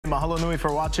Mahalo nui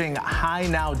for watching High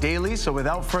Now Daily. So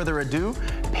without further ado,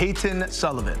 Payton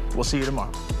Sullivan. We'll see you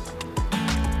tomorrow.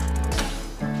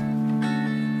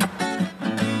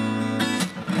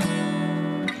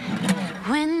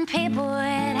 When people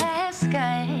would ask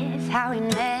us how we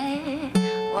met,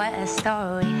 what a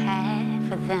story we had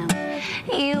for them,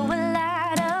 you would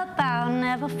light up, I'll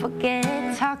never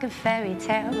forget, talking fairy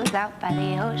tales out by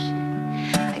the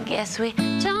ocean. I guess we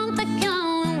jumped the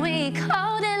gun when we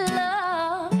called it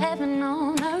love, heaven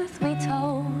on earth we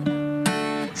told.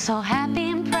 So happy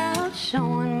and proud,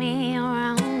 showing me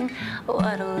around.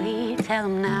 What do we tell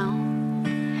them now?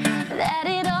 That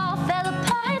it all fell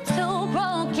apart, two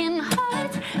broken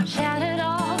hearts shattered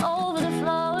all over the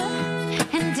floor.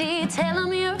 Indeed, tell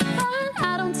them you're fine,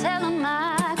 I don't tell them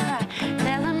I cry.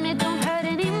 Tell them it don't hurt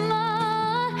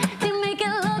anymore. You make it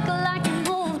look like you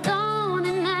moved on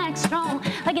and act strong,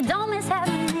 like you don't miss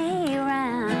having me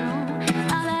around.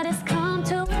 Now that it's come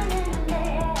to an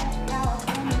end,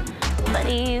 but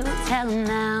you tell them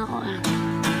now.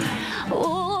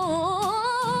 Ooh.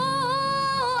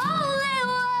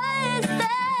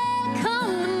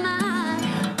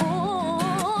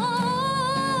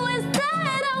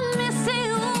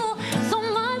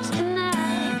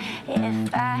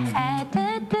 If I had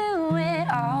to do